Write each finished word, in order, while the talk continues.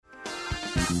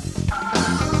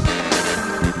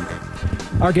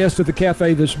Our guest at the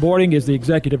cafe this morning is the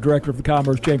Executive Director of the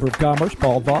Commerce Chamber of Commerce,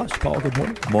 Paul Voss. Paul, good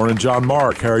morning. Morning, John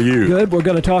Mark. How are you? Good. We're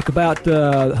going to talk about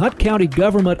Hunt County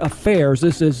Government Affairs.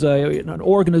 This is an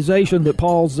organization that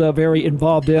Paul's very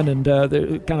involved in, and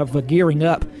they're kind of gearing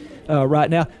up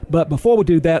right now. But before we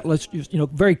do that, let's just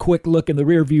very quick look in the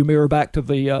rearview mirror back to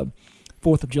the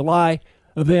 4th of July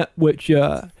event, which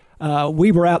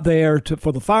we were out there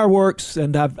for the fireworks,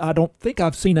 and I don't think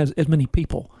I've seen as many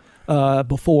people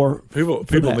before. People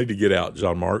need to get out,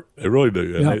 John Mark. They really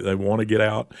do. And they want to get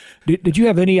out. Did you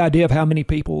have any idea of how many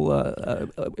people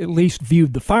at least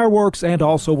viewed the fireworks and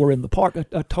also were in the park,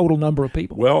 a total number of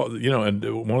people? Well,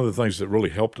 and one of the things that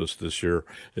really helped us this year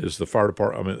is the fire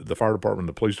department. The fire department and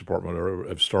the police department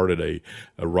have started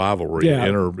a rivalry,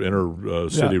 inter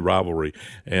city rivalry.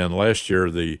 And last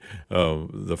year, the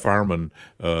firemen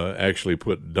actually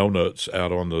put donuts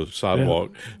out on the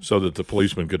sidewalk so that the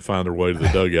policemen could find their way to the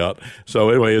dugout. So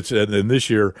anyway, and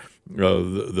this year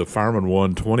the firemen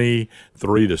won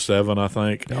 23-7, I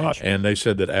think. Gosh. And they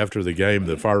said that after the game,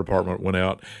 the fire department went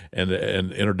out and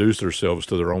introduced themselves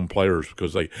to their own players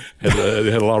because they had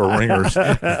a lot of ringers.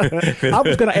 I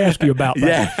was going to ask you about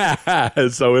that. Yeah.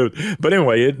 So, but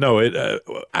anyway,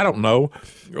 I don't know.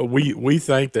 We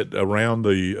think that around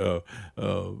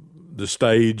the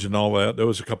stage and all that, there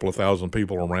was a couple of thousand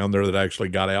people around there that actually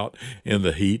got out in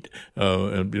the heat,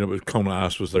 and Kona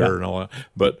Ice was there and all that.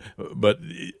 But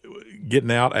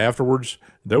getting out afterwards,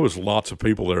 there was lots of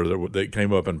people there that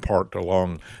came up and parked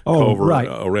along Culver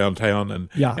around town, and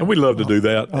we love to do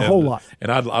that. A whole lot.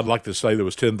 And I'd like to say there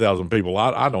was 10,000 people.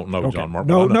 I don't know, okay. John Mark.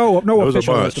 No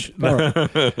official list. All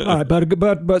right,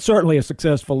 but certainly a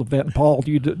successful event. And Paul,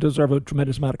 you deserve a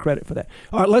tremendous amount of credit for that.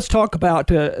 All right, let's talk about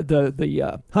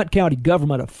the Hunt County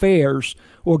Government Affairs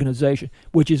organization,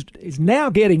 which is now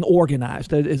getting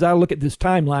organized. As I look at this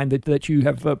timeline that you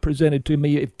have presented to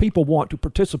me, if people want to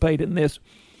participate in this,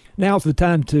 now's the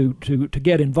time to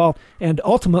get involved. And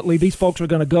ultimately, these folks are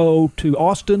going to go to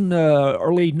Austin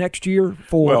early next year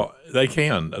for... Well, they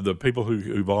can. The people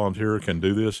who volunteer can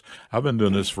do this. I've been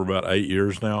doing this for about 8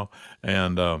 years now,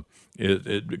 and of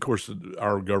course,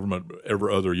 our government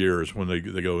every other year is when they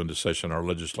go into session. Our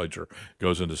legislature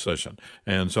goes into session,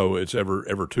 and so it's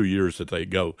every 2 years that they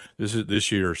go. This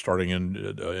year, starting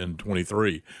in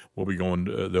 23, we'll be going.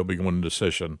 They'll be going into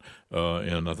session,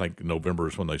 and I think November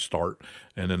is when they start.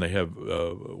 And then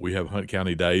we have Hunt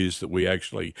County Days that we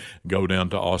actually go down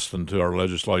to Austin to our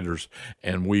legislators,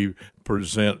 and we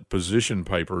present position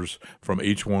papers from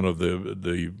each one of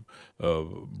the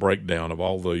breakdown of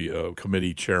all the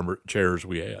committee chairs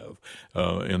we have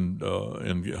in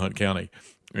Hunt County.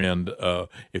 And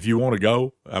if you want to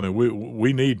go, I mean,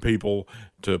 we need people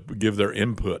to give their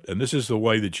input, and this is the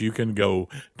way that you can go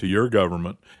to your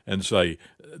government and say,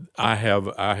 I have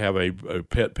a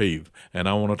pet peeve, and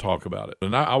I want to talk about it.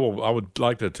 And I would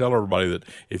like to tell everybody that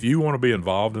if you want to be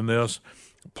involved in this,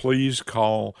 please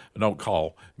go to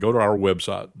our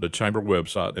website, the Chamber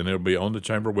website, and it'll be on the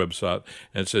Chamber website,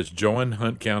 and it says Join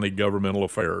Hunt County Governmental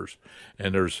Affairs.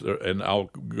 And I'll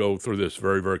go through this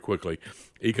very, very quickly.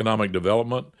 Economic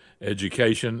development,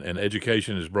 education, and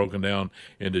education is broken down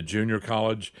into junior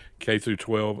college, K through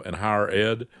 12, and higher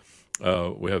ed.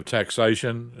 We have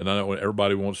taxation, and I know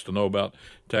everybody wants to know about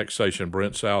taxation.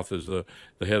 Brent South is the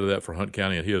head of that for Hunt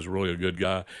County, and he is really a good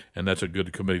guy, and that's a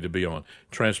good committee to be on.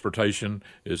 Transportation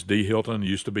is Dee Hilton,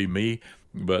 used to be me,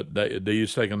 but Dee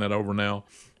is taking that over now.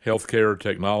 Healthcare,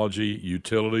 technology,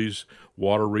 utilities,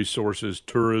 water resources,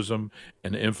 tourism,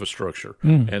 and infrastructure.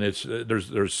 And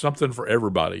there's something for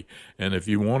everybody. And if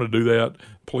you want to do that,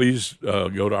 please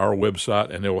go to our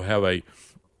website, and it will have an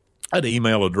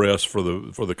email address for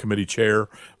the committee chair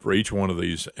for each one of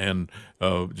these, and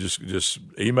just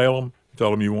email them, tell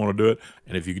them you want to do it.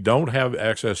 And if you don't have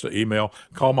access to email,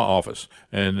 call my office,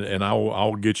 and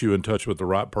I'll get you in touch with the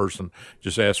right person.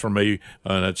 Just ask for me,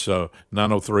 and it's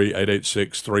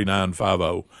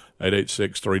 903-886-3950.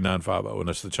 886-3950, and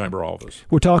that's the Chamber office.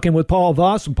 We're talking with Paul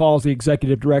Voss, and Paul's the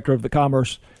Executive Director of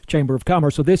the Chamber of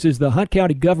Commerce. So this is the Hunt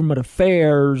County Government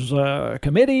Affairs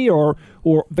Committee, or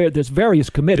there's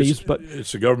various committees, but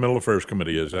it's the Governmental Affairs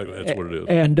Committee. That's what it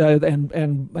is.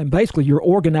 And basically, you're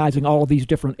organizing all of these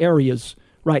different areas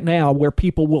right now where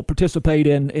people will participate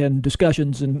in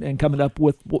discussions and coming up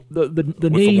with the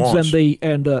needs and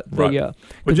the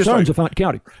concerns of Hunt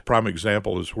County. Prime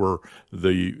example is where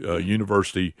the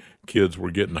university kids were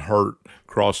getting hurt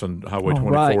crossing Highway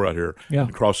 24 out here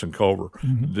and crossing Culver.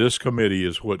 Mm-hmm. This committee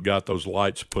is what got those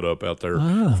lights put up out there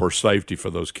for safety for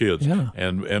those kids,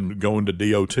 and going to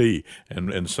DOT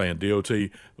and saying, DOT,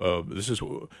 this is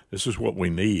what we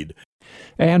need.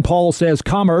 And Paul says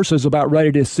Commerce is about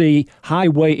ready to see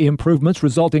highway improvements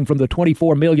resulting from the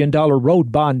 $24 million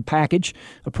road bond package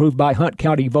approved by Hunt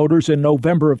County voters in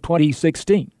November of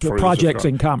 2016. The projects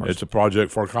in Commerce. It's a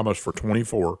project for Commerce for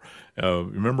 24.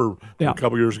 Remember a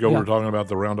couple years ago we were talking about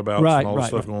the roundabouts and all the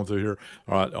stuff going through here?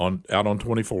 All right, out on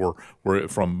 24, we're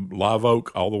from Live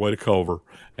Oak all the way to Culver,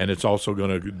 and it's also going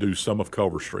to do some of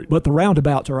Culver Street. But the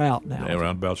roundabouts are out now. Yeah,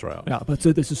 roundabouts are out. Yeah, but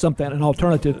so this is an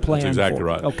alternative plan. That's exactly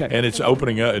right. Okay. And it's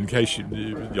opening up, in case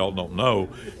y'all don't know,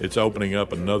 it's opening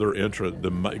up another entrance,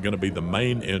 going to be the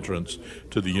main entrance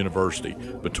to the university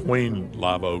between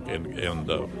Live Oak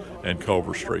and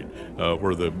Culver Street,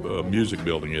 where the music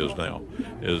building is now.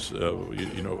 They're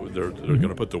going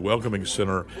to put the welcoming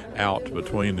center out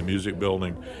between the music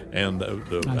building and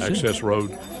the access road,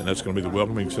 and that's going to be the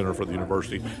welcoming center for the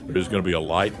university. There's going to be a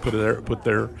light put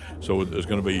there, so there's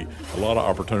going to be a lot of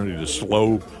opportunity to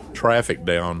slow traffic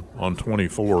down on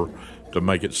 24 to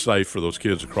make it safe for those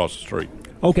kids across the street.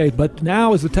 Okay, but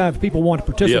now is the time if people want to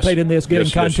participate in this, get in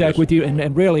contact with you,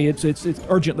 and really it's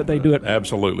urgent that they do it.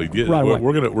 Absolutely. Right away.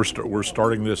 We're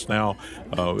starting this now.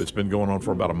 It's been going on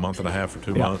for about a month and a half or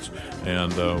 2 months,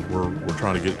 and we're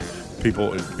trying to get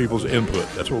people's input.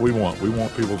 That's what we want. We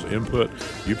want people's input.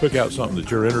 You pick out something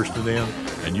that you're interested in,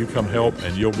 and you come help,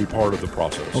 and you'll be part of the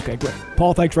process. Okay, great.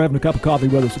 Paul, thanks for having a cup of coffee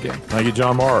with us again. Thank you,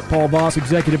 John Mark. Paul Voss,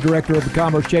 Executive Director of the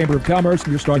Commerce Chamber of Commerce,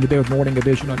 and you're starting today with Morning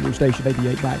Edition on your station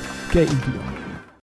 88.9 KETR.